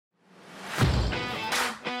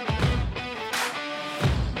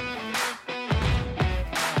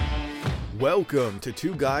Welcome to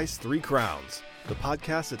Two Guys, Three Crowns, the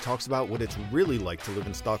podcast that talks about what it's really like to live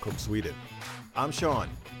in Stockholm, Sweden. I'm Sean,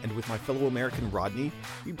 and with my fellow American Rodney,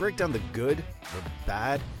 we break down the good, the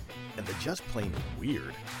bad, and the just plain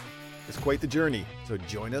weird. It's quite the journey, so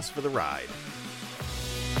join us for the ride.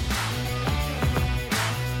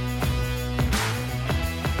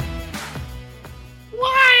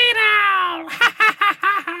 White Owl!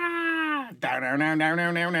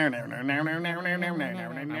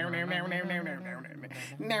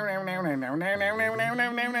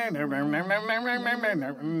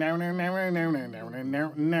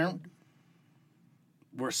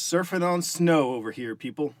 We're surfing on snow over here,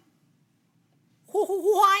 people.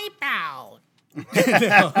 Wipe out!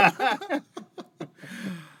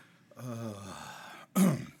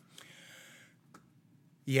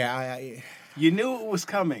 You knew it was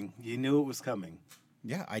coming.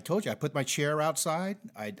 Yeah, I told you. I put my chair outside.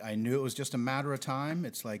 I knew it was just a matter of time.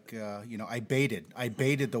 It's like, I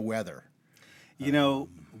baited the weather. You know,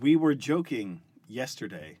 we were joking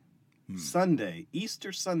yesterday, Sunday,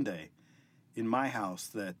 Easter Sunday, in my house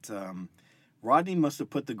that Rodney must have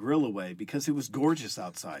put the grill away because it was gorgeous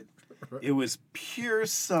outside. It was pure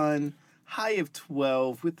sun, high of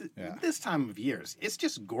 12 with this time of years. It's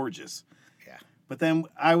just gorgeous. Yeah. But then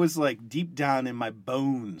I was like, deep down in my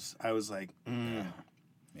bones, I was like,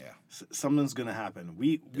 something's going to happen.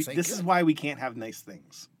 This is why we can't have nice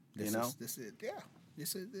things. It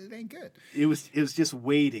ain't good. It was just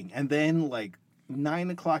waiting. And then like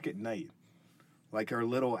 9 o'clock at night, like our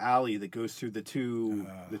little alley that goes through the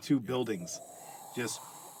two buildings, just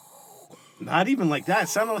not even like that. It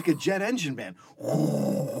sounded like a jet engine, man.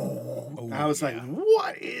 I was like,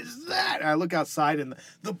 what is that? I look outside and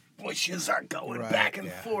the bushes are going back and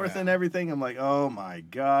forth and everything. I'm like, oh my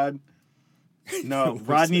God. No,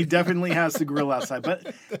 Rodney definitely has to grill outside.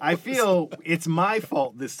 But I feel it's my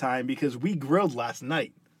fault this time because we grilled last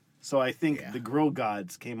night. So I think the grill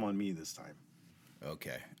gods came on me this time.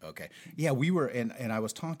 Okay. Yeah, we were, and I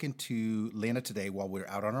was talking to Lena today while we were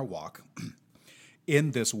out on our walk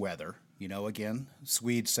in this weather. You know, again,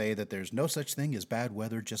 Swedes say that there's no such thing as bad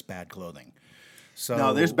weather, just bad clothing. So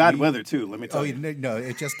no, there's bad weather too, let me tell you. No,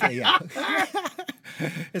 it just, yeah.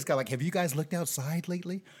 It's kind of like, have you guys looked outside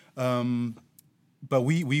lately? But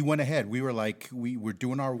we went ahead. We were like, we were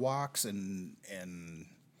doing our walks and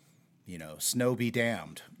you know, snow be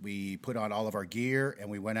damned. We put on all of our gear and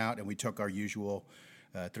we went out and we took our usual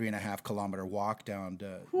 3.5 kilometer walk down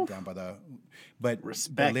by the. But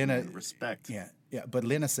respect. Yeah. But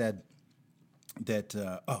Lena said that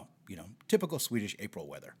typical Swedish April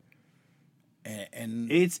weather.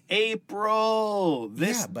 And it's April.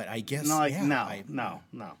 But I guess no.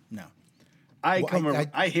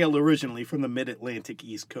 I hail originally from the Mid-Atlantic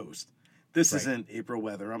East Coast. This isn't April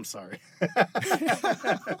weather. I'm sorry.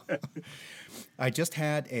 I just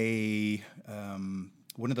had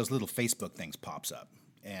one of those little Facebook things pops up,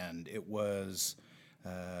 and it was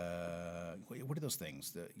what are those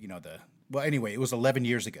things? Anyway, it was 11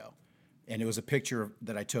 years ago, and it was a picture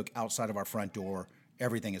that I took outside of our front door.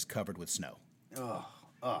 Everything is covered with snow.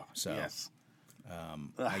 Yes.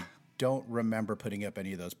 I don't remember putting up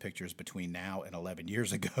any of those pictures between now and 11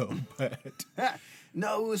 years ago, but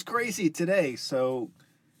no, it was crazy today. So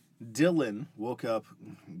Dylan woke up,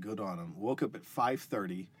 good on him, woke up at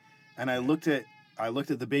 5:30, and I looked at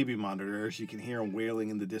the baby monitor, as you can hear him wailing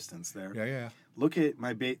in the distance there. Yeah. Look at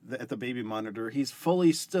at the baby monitor. He's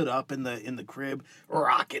fully stood up in the crib,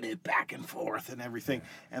 rocking it back and forth and everything.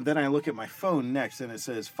 Yeah. And then I look at my phone next, and it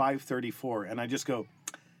says 5:34, and I just go,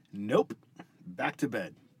 nope, back to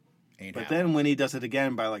bed. Then when he does it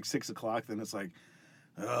again by like 6 o'clock, then it's like,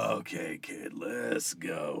 okay, kid, let's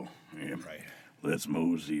go. Yeah, right. Let's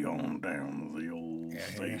mosey on down to the old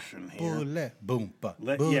station here. Bulle, boompa,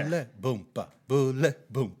 bulle, boompa, bulle,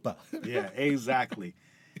 boompa. Yeah, exactly.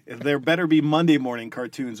 There better be Monday morning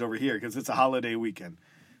cartoons over here because it's a holiday weekend.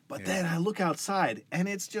 But then I look outside, and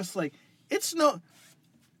it's just like, it's no...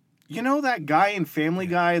 You know that guy in Family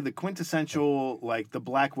Guy, the quintessential, like, the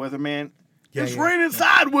black weatherman? It's raining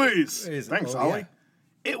sideways. Thanks, Ollie.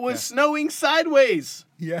 Yeah. It was snowing sideways.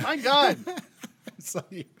 Yeah. My God. So,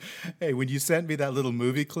 hey, when you sent me that little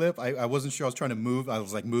movie clip, I wasn't sure I was trying to move. I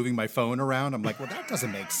was like moving my phone around. I'm like, well, that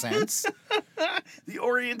doesn't make sense. The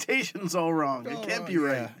orientation's all wrong. It can't be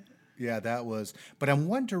right. Yeah, that was. But I'm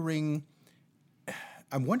wondering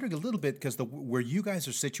a little bit because where you guys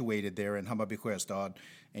are situated there in Hammarby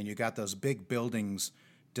and you got those big buildings,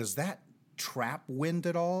 does that trap wind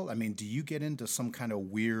at all? I mean, do you get into some kind of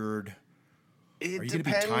weird... It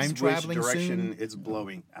depends which direction it's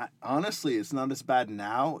blowing. Honestly, it's not as bad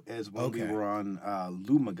now as when we were on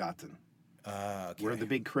Lumagaten. Okay. where the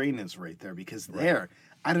big crane is right there, because there,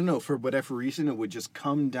 I don't know, for whatever reason, it would just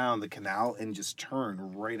come down the canal and just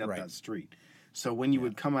turn right up Right. that street. So when you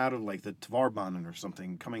would come out of like the Tvarbanen or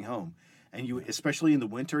something coming home, and you, especially in the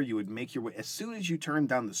winter, you would make your way, as soon as you turned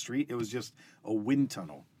down the street, it was just a wind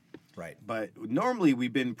tunnel. Right. But normally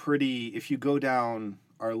we've been pretty, if you go down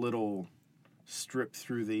our little strip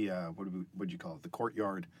through the, what'd you call it, the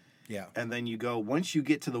courtyard, Yeah. and then you go, once you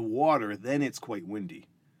get to the water, then it's quite windy.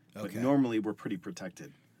 But Okay. normally we're pretty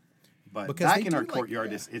protected. But Because back they in our do, like,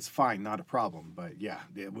 courtyard, yeah. it's fine, not a problem. But yeah,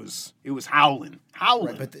 it was howling.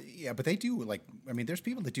 Right, but they do, like, I mean, there's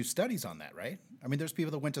people that do studies on that, right? I mean, there's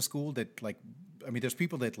people that went to school that, like, I mean, there's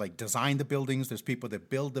people that, like, design the buildings, there's people that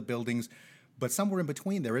build the buildings, but somewhere in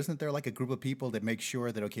between there, isn't there, like, a group of people that make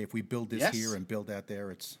sure that, okay, if we build this Yes. here and build that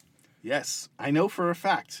there, it's... Yes, I know for a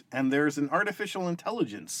fact. And there's an artificial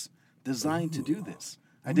intelligence designed to do this.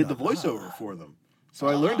 I did the voiceover for them. So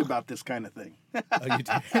I learned about this kind of thing. Oh, you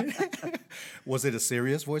did? Was it a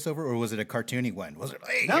serious voiceover or was it a cartoony one? Was it,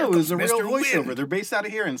 hey, No, here it was comes a real Mr. voiceover. Wind? They're based out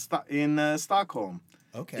of here in Stockholm.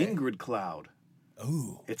 Okay. Ingrid Cloud.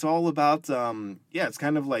 Ooh. It's all about, it's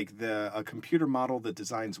kind of like a computer model that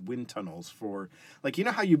designs wind tunnels for, like, you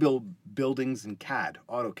know how you build buildings in CAD,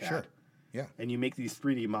 AutoCAD? Sure. Yeah. And you make these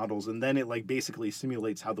 3D models, and then it, like, basically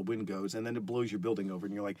simulates how the wind goes, and then it blows your building over,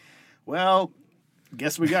 and you're like, well,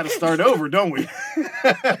 guess we got to start over, don't we?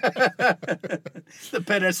 The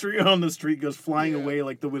pedestrian on the street goes flying away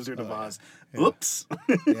like the Wizard of Oz. Oops.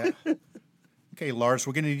 Yeah. Okay, Lars,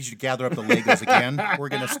 we're going to need you to gather up the Legos again. We're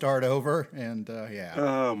going to start over, and yeah.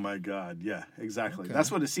 Oh my God! Yeah, exactly. That's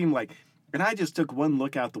what it seemed like. And I just took one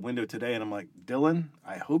look out the window today, and I'm like, Dylan,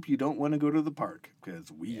 I hope you don't want to go to the park because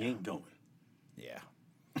we ain't going. Yeah.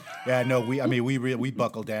 Yeah, no, we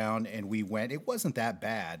buckled down and we went. It wasn't that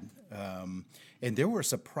bad. And there were a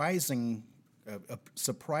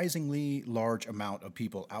surprisingly large amount of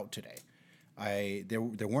people out today. There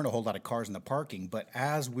weren't a whole lot of cars in the parking, but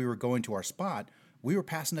as we were going to our spot, we were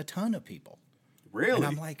passing a ton of people. Really? And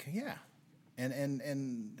I'm like, yeah.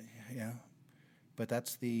 And yeah. But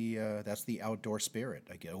that's the outdoor spirit.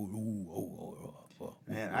 I get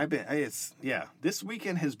Man, this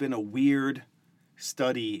weekend has been a weird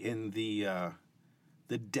study in the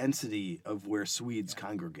density of where Swedes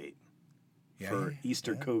congregate for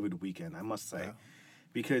Easter COVID weekend, I must say. Yeah.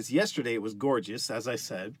 Because yesterday it was gorgeous, as I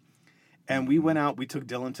said, and we went out, we took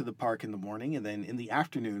Dylan to the park in the morning, and then in the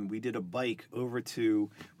afternoon we did a bike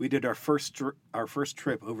we did our first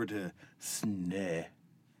trip over to Snö,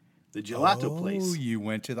 the gelato place. Oh, you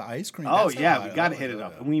went to the ice cream. Oh, That's yeah, a- we got to hit it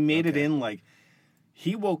up. And we made it okay. in, like,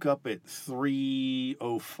 he woke up at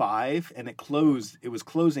 3:05 and it was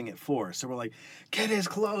closing at 4. So we're like, get his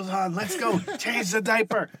clothes on. Let's go. Change the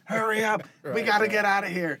diaper. Hurry up. We got to get out of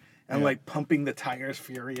here. And like pumping the tires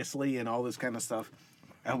furiously and all this kind of stuff.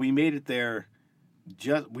 And we made it there.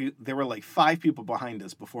 There were like 5 people behind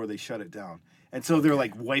us before they shut it down. And so they're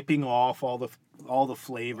like wiping off all the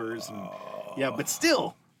flavors and but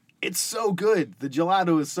still, it's so good. The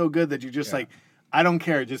gelato is so good that you're just like, I don't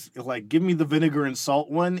care. Just like give me the vinegar and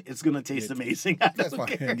salt one. It's gonna taste amazing. That's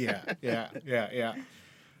fine. Yeah. Yeah,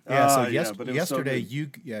 so but it was so yesterday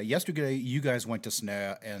good. yesterday you guys went to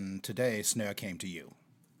Snö, and today Snö came to you.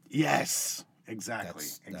 Yes, exactly.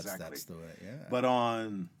 That's the way. Yeah. But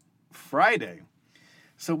on Friday,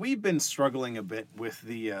 so we've been struggling a bit with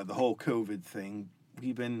the whole COVID thing.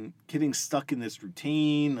 We've been getting stuck in this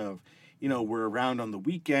routine of, we're around on the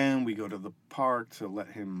weekend. We go to the park to let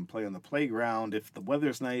him play on the playground if the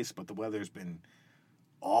weather's nice, but the weather's been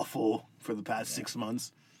awful for the past 6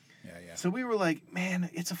 months. Yeah. So we were like,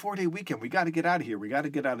 man, it's a 4-day weekend. We got to get out of here. We got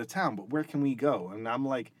to get out of town. But where can we go? And I'm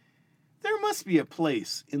like, there must be a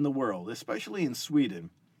place in the world, especially in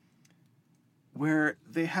Sweden, where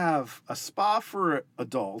they have a spa for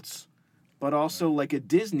adults, but also like a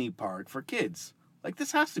Disney park for kids. Like,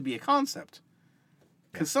 this has to be a concept.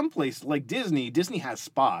 Because someplace like Disney has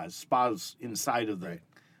spas inside of the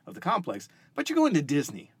complex, but you're going to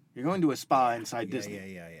Disney. You're going to a spa inside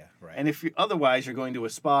Disney. Yeah. Right. And if otherwise you're going to a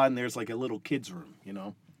spa and there's like a little kids room,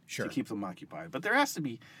 Sure. to keep them occupied. But there has to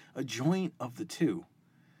be a joint of the two.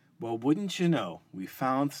 Well, wouldn't you know, we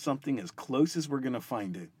found something as close as we're going to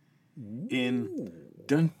find it in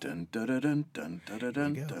dun dun dun dun dun dun dun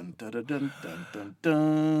dun dun dun dun dun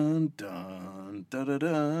dun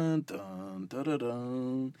dun dun dun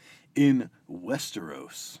dun in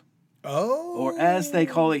Westeros. Oh. Or as they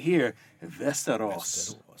call it here,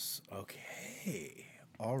 Westeros. Okay.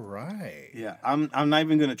 All right. Yeah, I'm not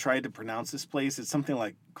even going to try to pronounce this place. It's something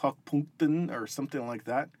like Kokpunkten or something like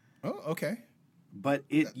that. Oh, okay. But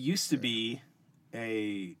it used to be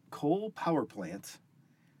a coal power plant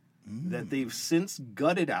that they've since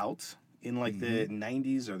gutted out in like the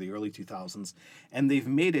 90s or the early 2000s, and they've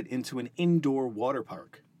made it into an indoor water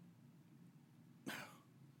park.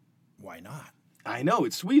 Why not? I know,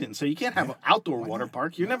 it's Sweden, so you can't have an outdoor water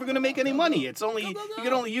park. You're never going to make any money. It's only you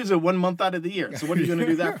can only use it 1 month out of the year. So what are you going to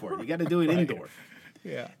do that for? You got to do it indoor.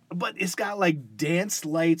 Yeah. But it's got like dance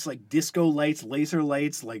lights, like disco lights, laser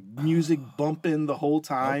lights, like music bumping the whole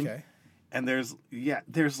time. Okay. And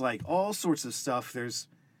there's like all sorts of stuff.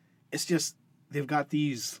 It's just they've got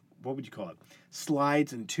these, what would you call it?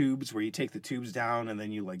 Slides and tubes where you take the tubes down and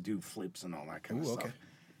then you like do flips and all that kind of stuff. Okay.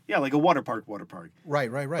 Yeah, like a water park.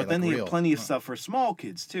 Right. But then they have plenty of stuff for small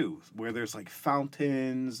kids too, where there's like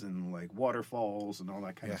fountains and like waterfalls and all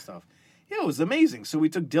that kind of stuff. Yeah, it was amazing. So we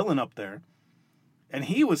took Dylan up there, and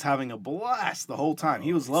he was having a blast the whole time.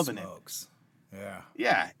 He was loving it. Yeah.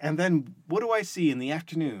 Yeah, and then what do I see in the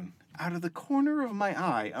afternoon? Out of the corner of my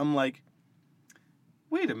eye, I'm like,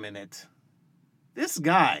 wait a minute. This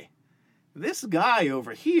guy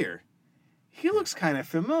over here, he looks kind of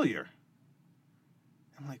familiar.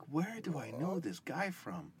 I'm like, where do I know this guy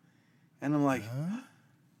from? And I'm like,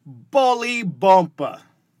 Bolly Bumpa.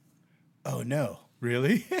 Oh, no.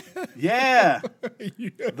 Really? Yeah.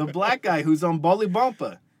 The black guy who's on Bolly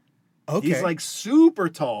Bumpa. Okay. He's like super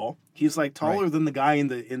tall. He's like taller than the guy in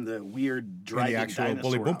the weird dragon the actual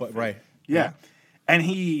dinosaur Bully Bumpa, outfit. right. Yeah. And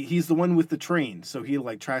he's the one with the train. So he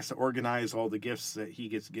like tries to organize all the gifts that he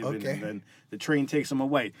gets given, Okay. and then the train takes him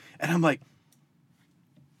away. And I'm like,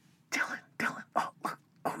 Dylan, oh, look,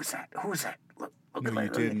 who's that? Look No, at my you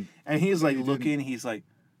didn't. And he's like looking, he's like,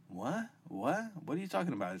 what are you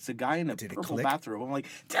talking about? It's a guy in a Did it purple click? bathrobe. I'm like,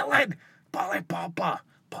 Dylan, Bolly Bumpa.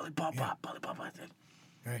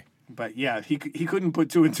 Right. But yeah, he couldn't put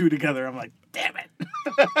two and two together. I'm like, damn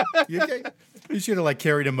it. You should have like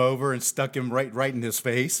carried him over and stuck him right in his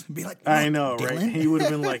face. Be like, I "Look, know, right? Dylan." He would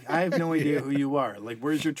have been like, I have no idea who you are. Like,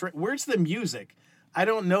 where's your where's the music? I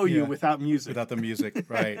don't know you Yeah. without music. Without the music.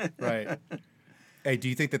 Right. Hey, do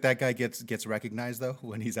you think that guy gets recognized though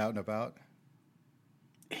when he's out and about?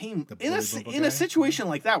 He, The in Bully a Bumpa in guy? a situation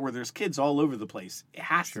like that where there's kids all over the place, it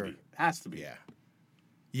has Sure. to be. Has to be. Yeah.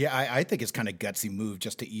 Yeah, I think it's kind of gutsy move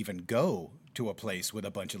just to even go to a place with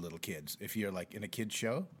a bunch of little kids. If you're like in a kid's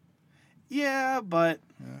show. Yeah, but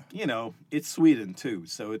you know, it's Sweden too,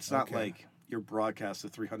 so it's not Okay. like your broadcast to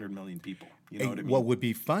 300 million people. You know Hey, what I mean? what would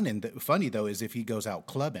be funny though is if he goes out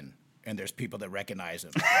clubbing and there's people that recognize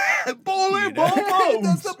him. Bully Bumpa!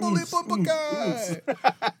 That's the Bully Bumpa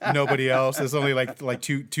guy. Nobody else. There's only like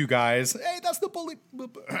two guys. Hey, that's the Bully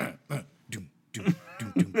Bumpa. Doom, doom,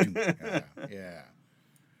 doom, doom, doom. Yeah.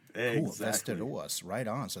 Cool. Exactly. Västerås. Right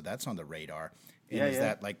on. So that's on the radar. And Yeah, is yeah.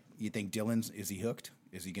 that like, you think is he hooked?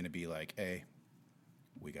 Is he going to be like, hey,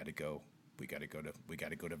 we got to go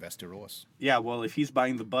to Västerås? Yeah, well, if he's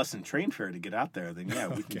buying the bus and train fare to get out there, then yeah,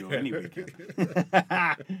 we can go any weekend.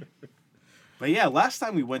 But yeah, last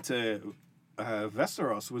time we went to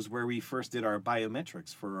Västerås was where we first did our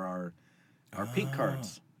biometrics for our pink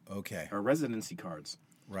cards, Okay. our residency cards.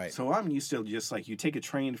 Right. So I'm used to just like you take a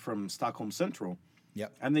train from Stockholm Central,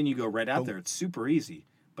 Yep. and then you go right out Boom. there. It's super easy.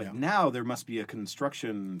 But Yeah. now there must be a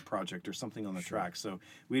construction project or something on the track. So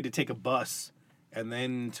we had to take a bus and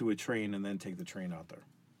then to a train and then take the train out there.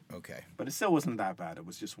 Okay. But it still wasn't that bad. It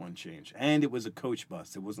was just one change. And it was a coach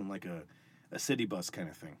bus. It wasn't like a city bus kind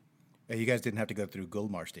of thing. Hey, you guys didn't have to go through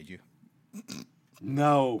Gullmarsh, did you?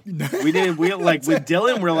 No. We did. We like with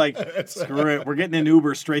Dylan, we're like, screw it. We're getting an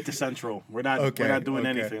Uber straight to Central. We're not doing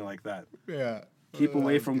anything like that. Yeah. Keep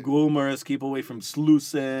away from Gullmarsch, keep away from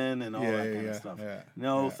Slusen and all Yeah, that yeah, kind yeah, of stuff. yeah,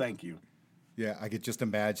 No, yeah. thank you. Yeah, I could just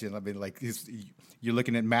imagine. I mean, like you're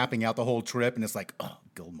looking at mapping out the whole trip, and it's like, oh,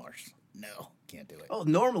 Gullmarsh. No, can't do it. Oh,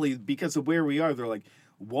 normally because of where we are, they're like,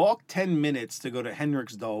 walk 10 minutes to go to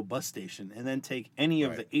Henriksdal bus station and then take any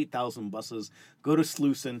of Right. the 8,000 buses, go to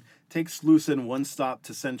Slusen, take Slusen one stop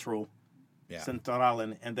to Central, Yeah.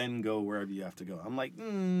 Centralen, and then go wherever you have to go. I'm like,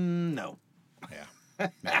 no. Yeah.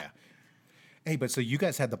 Yeah. Hey, but so you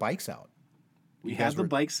guys had the bikes out. We You had guys the were-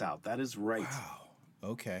 bikes out. That is right.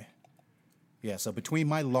 Okay. Yeah, so between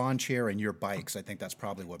my lawn chair and your bikes, I think that's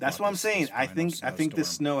probably what. That's brought what I'm this saying. I final think the snowstorm.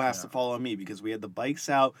 snow has to fall on me because we had the bikes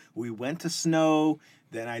out. We went to snow.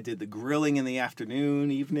 Then I did the grilling in the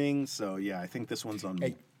afternoon, evening. So yeah, I think this one's on me.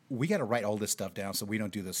 Hey, we got to write all this stuff down so we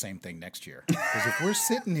don't do the same thing next year. Because if we're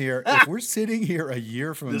sitting here a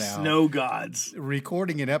year from The now, snow gods.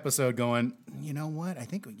 recording an episode, going, you know what? I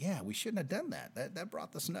think we shouldn't have done that. That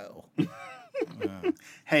brought the snow.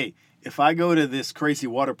 Hey, if I go to this crazy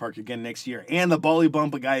water park again next year and the Bolly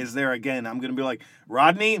Bumpa guy is there again, I'm gonna be like,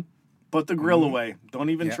 Rodney, put the grill away. Don't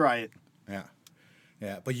even Yeah. try it. Yeah.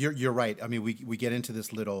 Yeah, but you're right. I mean, we get into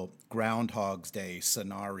this little Groundhog's Day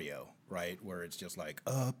scenario, right, where it's just like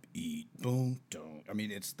up, eat, boom, don't. I mean,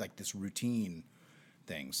 it's like this routine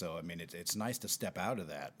thing. So I mean, it's nice to step out of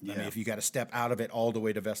that. I mean, Yeah. if you got to step out of it all the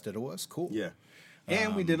way to Vestadois, cool. Yeah.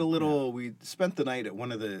 And we did a little. We spent the night at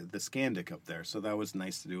one of the Scandic up there, so that was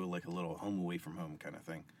nice to do like a little home away from home kind of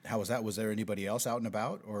thing. How was that? Was there anybody else out and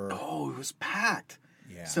about, or Oh, it was packed.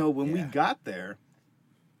 Yeah, So when we yeah. got there,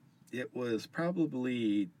 it was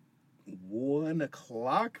probably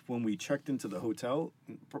 1:00 when we checked into the hotel.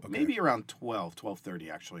 Maybe around 12:30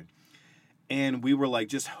 actually. And we were like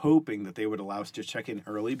just hoping that they would allow us to check in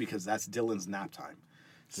early because that's Dylan's nap time.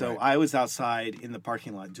 So Right. I was outside in the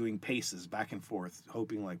parking lot doing paces back and forth,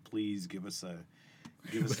 hoping like, please give us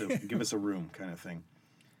a room kind of thing.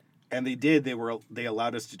 And they did. They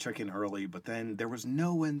allowed us to check in early, but then there was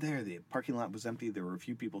no one there. The parking lot was empty. There were a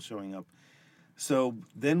few people showing up. So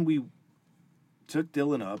then we took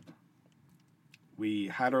Dylan up. We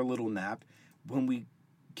had our little nap. When we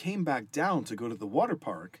came back down to go to the water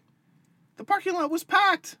park, the parking lot was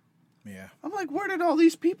packed. yeah, I'm like, where did all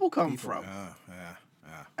these people come from? yeah.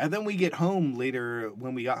 And then we get home later,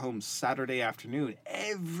 when we got home Saturday afternoon,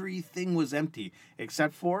 everything was empty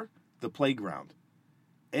except for the playground.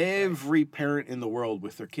 Every parent in the world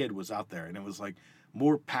with their kid was out there, and it was like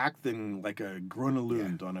more packed than like a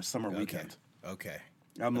Gronalund on a summer weekend. Okay.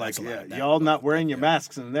 I'm Well, like, that's a lot yeah, of that, y'all but- not wearing your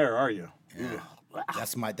masks in there, are you? Yeah.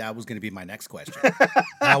 That was going to be my next question.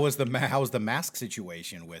 How was the mask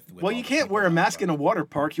situation with Well, all you the can't people wear a out mask there? in a water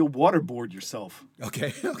park. You'll waterboard yourself.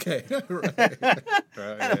 Okay.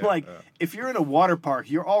 Right. And I'm like, if you're in a water park,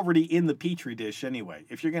 you're already in the petri dish anyway.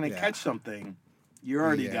 If you're gonna Yeah. catch something, you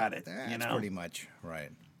already Yeah, got it. That's You know. pretty much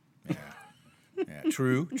right. Yeah. Yeah.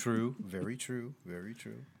 True. Very true. Very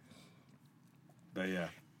true. But yeah.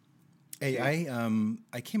 Hey,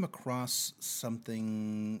 I came across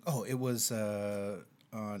something. Oh, it was on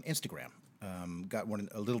Instagram. Got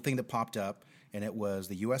a little thing that popped up, and it was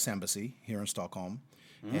the U.S. Embassy here in Stockholm,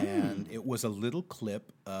 and it was a little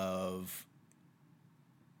clip of.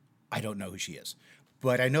 I don't know who she is,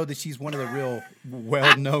 but I know that she's one of the real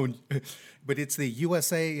well-known. But it's the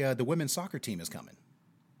USA. The women's soccer team is coming.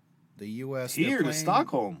 The U.S. they're Here to playing-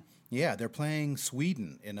 Stockholm. Yeah, they're playing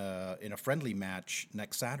Sweden in a friendly match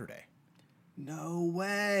next Saturday. No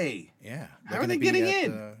way. Yeah. How are gonna they be getting at,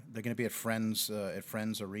 in? They're going to be at Friends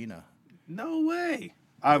Arena. No way.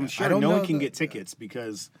 I'm sure don't no one know can the- get tickets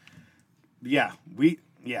because,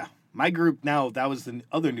 my group now. That was the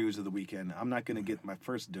other news of the weekend. I'm not gonna get my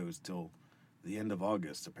first dose till the end of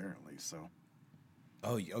August, apparently. So.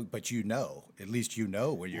 Oh, but at least you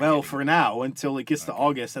know where you're. Well, getting for now, until it gets to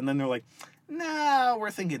August, and then they're like, "No,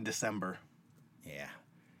 we're thinking December." it. Yeah.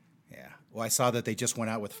 Well, I saw that they just went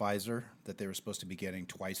out with Pfizer. That they were supposed to be getting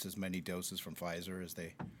twice as many doses from Pfizer as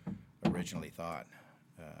they originally thought.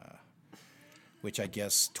 Which I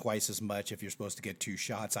guess twice as much if you're supposed to get 2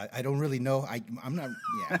 shots. I don't really know. I'm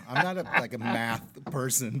not like a math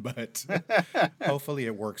person, but hopefully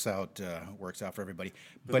it works out for everybody.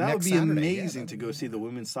 But that would next be Saturday, amazing to go see the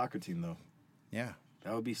women's soccer team, though. Yeah.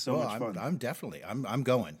 That would be so Well, much fun. I'm definitely I'm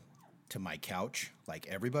going to my couch like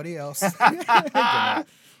everybody else. I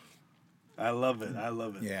love it. I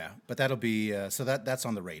love it. Yeah, but that'll be so that's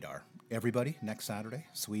on the radar. Everybody next Saturday,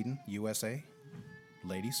 Sweden, USA,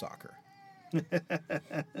 ladies soccer.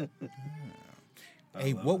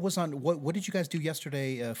 Hey, what did you guys do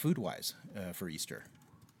yesterday food wise for Easter?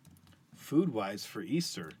 Food wise for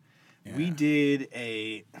Easter, we did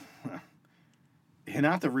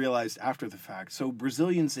Hinata realized after the fact. So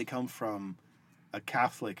Brazilians, they come from a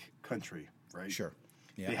Catholic country, right? Sure.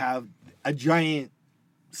 Yeah. They have a giant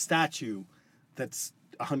statue that's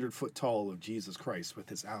 100 foot tall of Jesus Christ with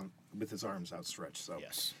his arms outstretched. So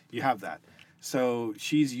Yes. you have that. So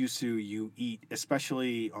she's used to you eat,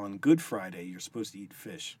 especially on Good Friday, you're supposed to eat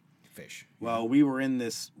fish. Fish. Well, we were in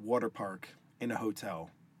this water park in a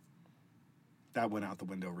hotel. That went out the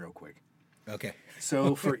window real quick. Okay.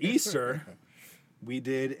 So for Easter, we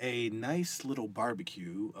did a nice little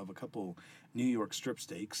barbecue of a couple New York strip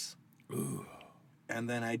steaks. Ooh. And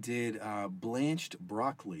then I did blanched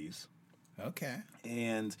broccolis. Okay.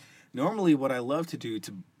 And normally what I love to do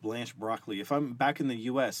to blanch broccoli, if I'm back in the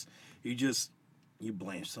U.S., you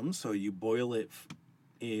blanch them. So you boil it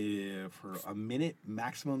for a minute,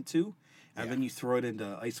 maximum 2, and then you throw it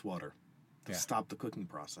into ice water to stop the cooking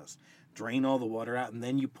process. Drain all the water out, and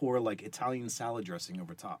then you pour like Italian salad dressing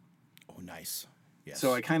over top. Oh, nice. Yes.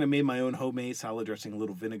 So I kind of made my own homemade salad dressing, a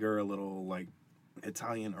little vinegar, a little like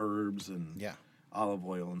Italian herbs and olive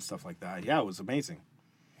oil and stuff like that. Yeah, it was amazing.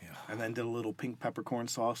 Yeah. And then did a little pink peppercorn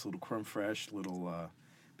sauce, a little creme fraiche, little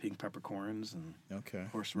pink peppercorns and Okay.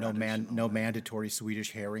 horseradish. No mandatory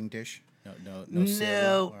Swedish herring dish. No. No,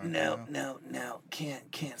 silver or- no.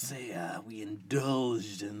 Can't say we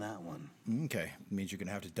indulged in that one. Okay, means you're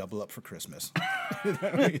gonna have to double up for Christmas.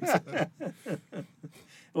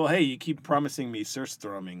 Well, hey, you keep promising me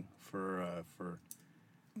Surströmming for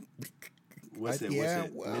what's it?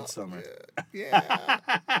 Midsummer. Yeah.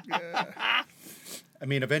 I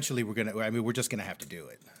mean, eventually we're just gonna have to do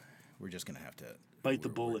it. We're just gonna have to Bite the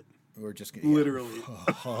bullet. We're just gonna Literally.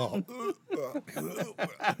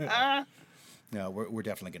 No, we're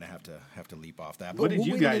definitely gonna have to leap off that. What did we'll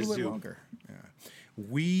you wait a guys little bit do? longer. Yeah.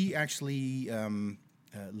 We actually,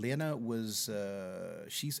 Lena was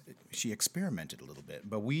she experimented a little bit,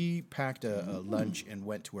 but we packed a lunch and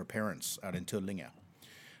went to her parents out in Tullinge.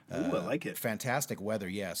 Ooh, I like it. Fantastic weather,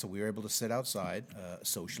 yeah. So we were able to sit outside,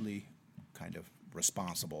 socially kind of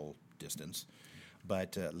responsible distance.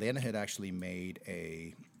 But Lena had actually made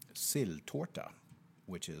a silltårta,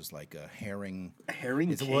 which is like a herring. A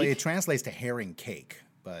herring cake? Well, it translates to herring cake,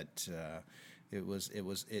 but it was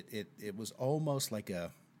almost like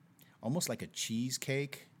a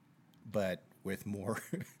cheesecake, but with more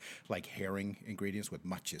like herring ingredients with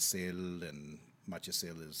matjessill, and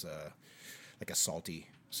matjessill is like a salty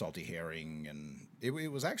herring, and it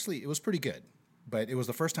was pretty good. But it was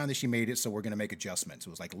the first time that she made it, so we're going to make adjustments. It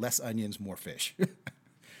was like less onions, more fish.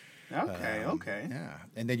 Okay. Yeah.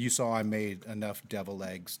 And then you saw I made enough devil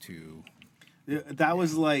eggs to... That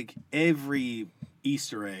was like every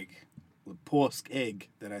Easter egg, the påsk egg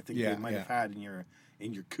that I think you might have had in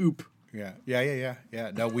your coop. Yeah.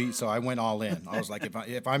 No, so I went all in. I was like,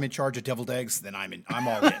 if I'm in charge of deviled eggs, then I'm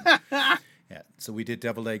all in. Yeah. So we did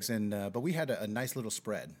deviled eggs, but we had a nice little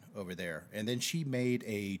spread over there. And then she made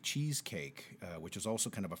a cheesecake, which was also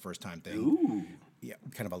kind of a first time thing. Ooh. Yeah,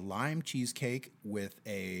 kind of a lime cheesecake with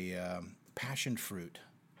a passion fruit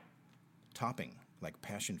topping, like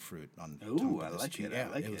passion fruit on top Ooh, of I this like cheese. it. Yeah,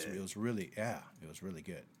 I like it it. was really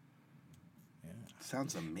good.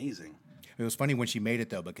 Sounds amazing. It was funny when she made it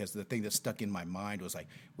though, because the thing that stuck in my mind was like,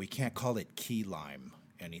 we can't call it key lime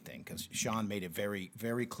anything, because Sean made it very,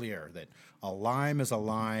 very clear that a lime is a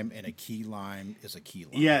lime and a key lime is a key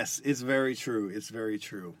lime. Yes, it's very true. It's very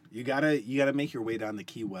true. You gotta make your way down to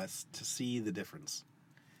Key West to see the difference.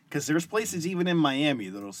 Because there's places even in Miami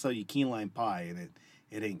that'll sell you key lime pie, and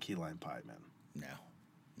it ain't key lime pie, man.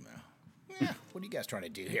 No. Yeah, what are you guys trying to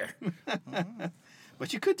do here?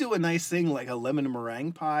 But you could do a nice thing like a lemon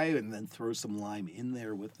meringue pie, and then throw some lime in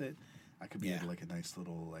there with it. That could be like a nice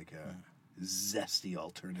little like a zesty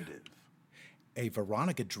alternative. Hey,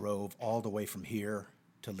 Veronica drove all the way from here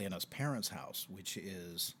to Lena's parents' house, which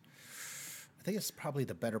is, I think it's probably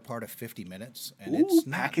the better part of 50 minutes. And it's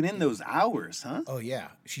not, packing in those hours, huh? Oh yeah,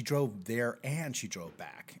 she drove there and she drove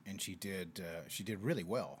back, and she did really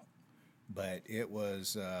well. But it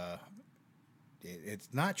was, it's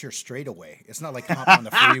not your straightaway. It's not like hop on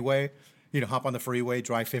the freeway. Hop on the freeway,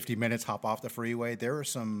 drive 50 minutes, hop off the freeway. There are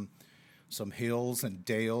some hills and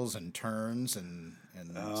dales and turns and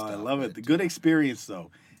stuff. I love it. The good experience, though.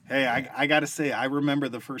 Hey, I got to say, I remember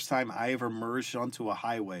the first time I ever merged onto a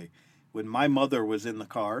highway when my mother was in the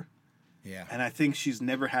car. Yeah. And I think she's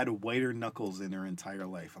never had whiter knuckles in her entire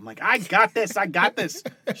life. I'm like, I got this.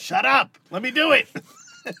 Shut up. Let me do it.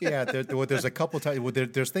 Yeah, there's a couple times.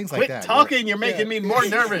 There's things like Quit that. talking. You're making me more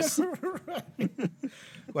nervous.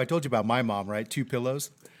 Well, I told you about my mom, right? 2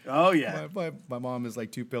 pillows. Oh, yeah. My mom is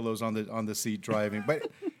like 2 pillows on the seat driving.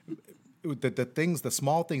 But the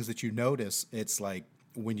small things that you notice, it's like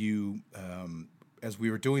when you, as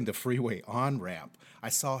we were doing the freeway on ramp, I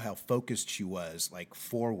saw how focused she was, like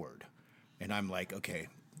forward, and I'm like, okay,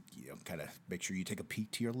 kind of make sure you take a peek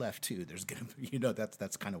to your left too. There's gonna be,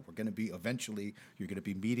 that's kind of, we're gonna be eventually, you're gonna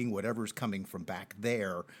be meeting whatever's coming from back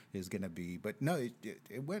there is gonna be. But no,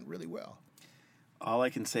 it went really well. All I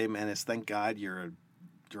can say, man, is thank God you're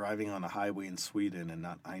driving on a highway in Sweden and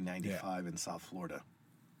not I-95 in South Florida.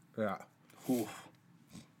 Yeah. Oof.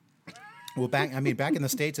 Well, back in the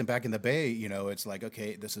States and back in the Bay, it's like,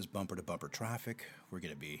 okay, this is bumper to bumper traffic. We're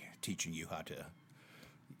going to be teaching you how to.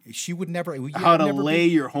 She would never. How to lay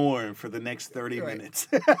your horn for the next 30 minutes.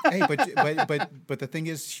 Hey, but the thing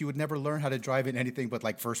is, she would never learn how to drive in anything but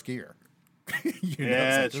like first gear.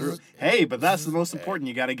 Yeah, true. Hey, but that's the most important.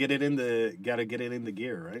 You got to get it in the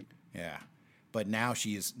gear, right? Yeah. But now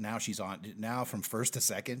she's on from first to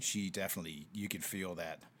second. She definitely, you can feel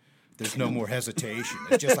that. There's no more hesitation.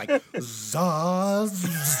 It's just like zazz.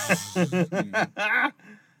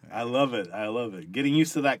 I love it. Getting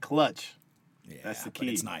used to that clutch. Yeah, that's the key.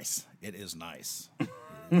 But it's nice. It is nice. It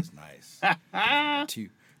is nice.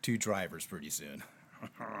 Two drivers pretty soon.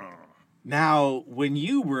 Now, when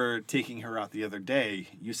you were taking her out the other day,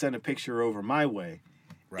 you sent a picture over my way,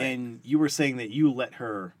 Right. and you were saying that you let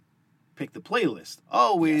her pick the playlist.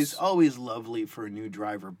 Always, Yes. always lovely for a new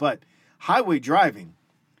driver. But highway driving,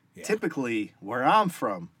 Yeah. typically where I'm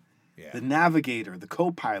from, Yeah. the navigator, the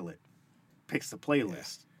co-pilot, picks the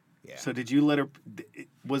playlist. Yeah. So did you let her?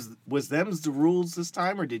 Was them's the rules this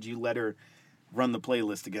time, or did you let her run the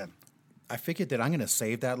playlist again? I figured that I'm going to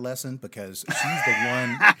save that lesson because she's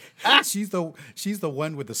the one. she's the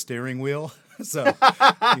one with the steering wheel. So,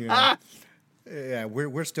 you know, yeah,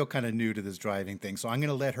 we're still kind of new to this driving thing. So I'm going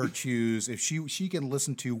to let her choose if she can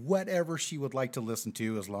listen to whatever she would like to listen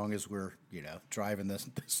to, as long as we're driving this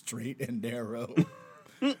straight and narrow.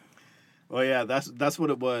 Well, yeah, that's what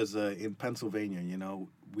it was in Pennsylvania. You know,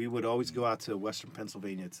 we would always go out to Western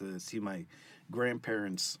Pennsylvania to see my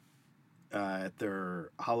grandparents at their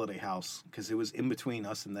holiday house because it was in between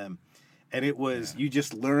us and them. And it was, you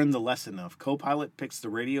just learn the lesson of co-pilot picks the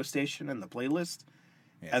radio station and the playlist,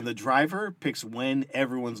 and the driver picks when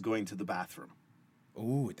everyone's going to the bathroom.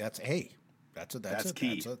 Ooh, that's key.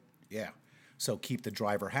 Yeah. So keep the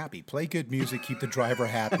driver happy. Play good music, keep the driver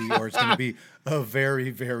happy, or it's going to be a very,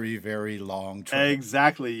 very, very long trip.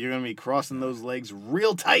 Exactly. You're going to be crossing those legs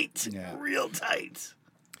real tight. Yeah. Real tight.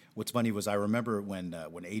 What's funny was I remember when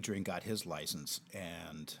Adrian got his license,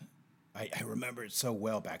 and I remember it so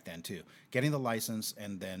well back then too. Getting the license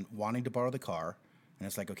and then wanting to borrow the car, and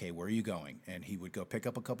it's like, okay, where are you going? And he would go pick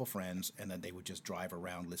up a couple friends, and then they would just drive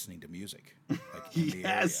around listening to music, like in the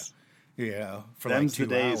Yes. area. For Them's like 2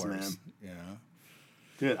 the days, hours. man.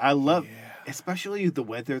 Dude, I love, especially the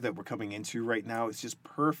weather that we're coming into right now. It's just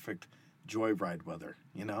perfect joyride weather,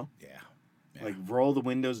 you know? Yeah. Like roll the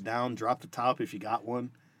windows down, drop the top if you got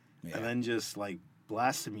one, Yeah. and then just like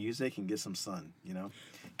blast some music and get some sun, you know?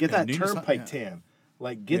 Get And that Nina Sun- turnpike yeah. tan.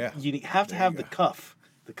 Like Yeah. you have to There have you the go.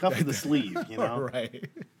 cuff of the sleeve, you know? Right.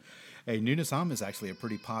 Hey, Nunasam is actually a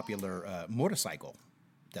pretty popular motorcycle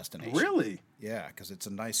destination. Really? Yeah, because it's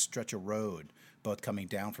a nice stretch of road, both coming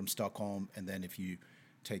down from Stockholm, and then if you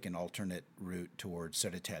take an alternate route towards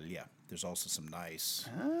Södertälje, there's also some nice.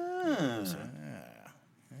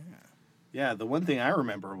 Yeah, the one thing I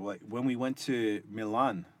remember, like when we went to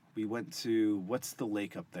Milan, we went to what's the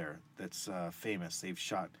lake up there that's famous? They've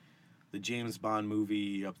shot the James Bond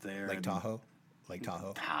movie up there. Lake and- Tahoe. Lake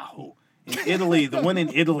Tahoe. Tahoe. In Italy, the one in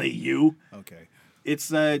Italy, Okay. It's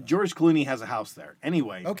George Clooney has a house there.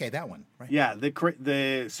 Anyway. Okay, that one. Right. Yeah,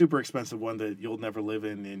 the super expensive one that you'll never live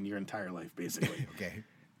in your entire life, basically. Okay.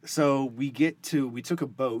 So we took a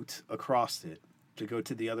boat across it to go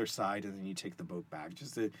to the other side, and then you take the boat back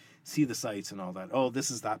just to see the sights and all that. Oh,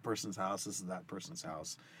 this is that person's house. This is that person's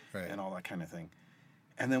house, Right. and all that kind of thing.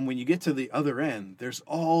 And then when you get to the other end, there's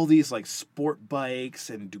all these like sport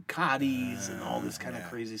bikes and Ducatis and all this kind of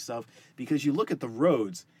crazy stuff because you look at the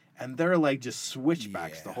roads and they're like just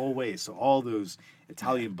switchbacks the whole way. So all those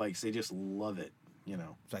Italian bikes, they just love it, you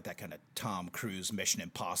know. It's like that kind of Tom Cruise Mission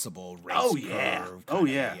Impossible race Oh, yeah. curve. Oh,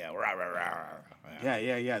 kinda, yeah. Yeah. Rah, rah, rah, rah.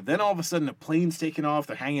 Yeah. Then all of a sudden, the plane's taking off.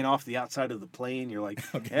 They're hanging off the outside of the plane. You're like,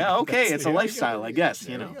 Okay, yeah, okay, that's- it's a there we lifestyle, go. I guess,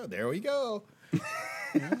 There you we know. go. There we go.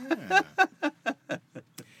 Yeah.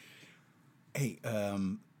 Hey,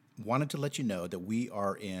 wanted to let you know that we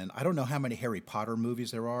are in, I don't know how many Harry Potter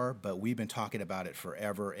movies there are, but we've been talking about it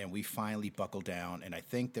forever, and we finally buckled down, and I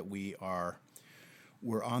think that we're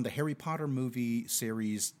on the Harry Potter movie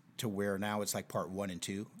series to where now it's like part 1 and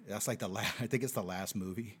 2. That's like I think it's the last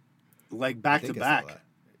movie. Like back I to think it's the back.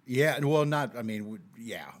 Yeah, well,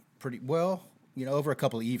 pretty well, over a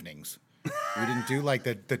couple of evenings. We didn't do like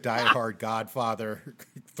the Die Hard Godfather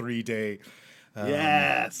 3-day.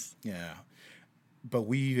 Yes. Yeah, but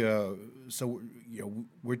we're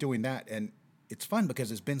doing that, and it's fun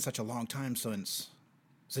because it's been such a long time since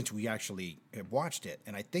we actually have watched it,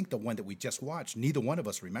 and I think the one that we just watched, neither one of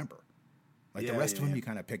us remember. Like the rest of them, you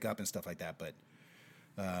kind of pick up and stuff like that, but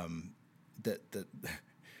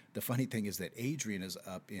the funny thing is that Adrian is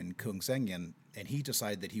up in Kungsengen, and he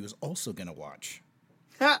decided that he was also going to watch,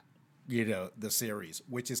 the series,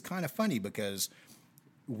 which is kind of funny because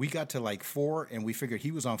we got to like 4 and we figured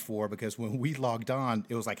he was on 4 because when we logged on,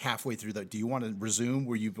 it was like halfway through do you want to resume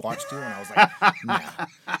where you watched to? And I was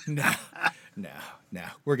like, no.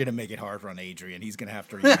 We're going to make it hard on Adrian. He's going to have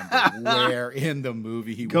to remember where in the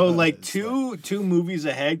movie he Go was. like two movies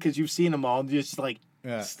ahead because you've seen them all. Just like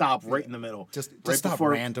stop right in the middle. Just right stop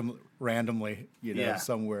before, randomly,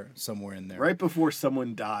 somewhere in there. right before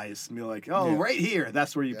someone dies. And you're like, right here.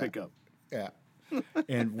 That's where you pick up. Yeah.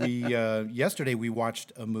 And we yesterday we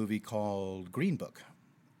watched a movie called Green Book,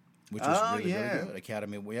 which was really good.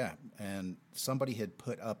 Academy, and somebody had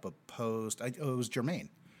put up a post. It was Jermaine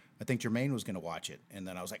I think Jermaine was going to watch it, and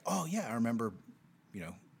then I was like, oh yeah, I remember,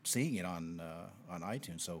 seeing it on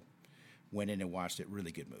iTunes. So went in and watched it.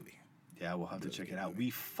 Really good movie. Yeah, we'll have to check it out.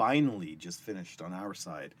 We finally just finished on our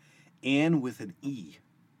side, and with an E.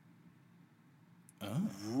 Oh.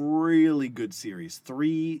 Really good series.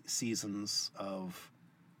 3 seasons of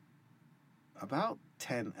about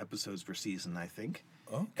 10 episodes per season, I think.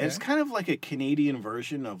 Okay. And it's kind of like a Canadian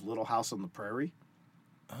version of Little House on the Prairie.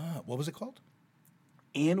 What was it called?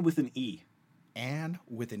 And with an E. And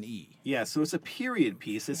with an E. Yeah, so it's a period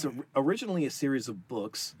piece. It's originally a series of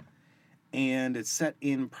books, and it's set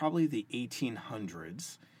in probably the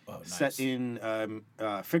 1800s. Oh, nice. Set in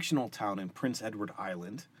a fictional town in Prince Edward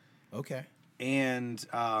Island. Okay. And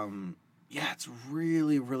yeah, it's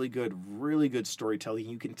really, really good. Really good storytelling.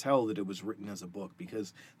 You can tell that it was written as a book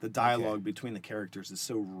because the dialogue between the characters is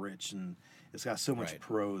so rich and it's got so much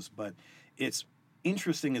prose. But it's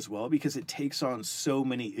interesting as well because it takes on so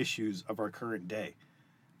many issues of our current day.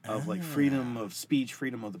 Of like freedom of speech,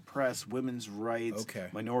 freedom of the press, women's rights,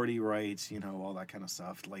 minority rights, all that kind of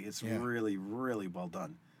stuff. Like it's really, really well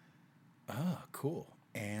done. Ah, cool.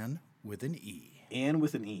 And with an E. And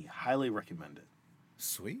with an E. Highly recommend it.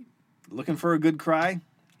 Sweet. Looking for a good cry?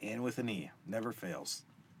 And with an E. Never fails.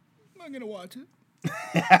 I'm going to watch it.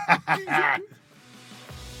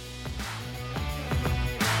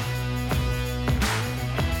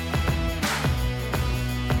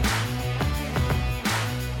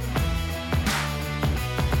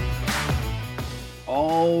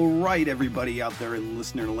 All right, everybody out there in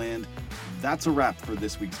listener land. That's a wrap for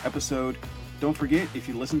this week's episode. Don't forget, if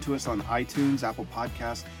you listen to us on iTunes, Apple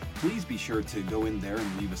Podcasts, please be sure to go in there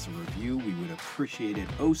and leave us a review. We would appreciate it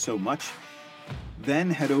oh so much.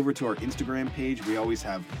 Then head over to our Instagram page. We always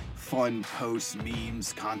have fun posts,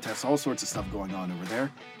 memes, contests, all sorts of stuff going on over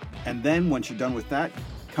there. And then once you're done with that,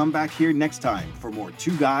 come back here next time for more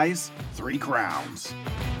 2 Guys, 3 Crowns.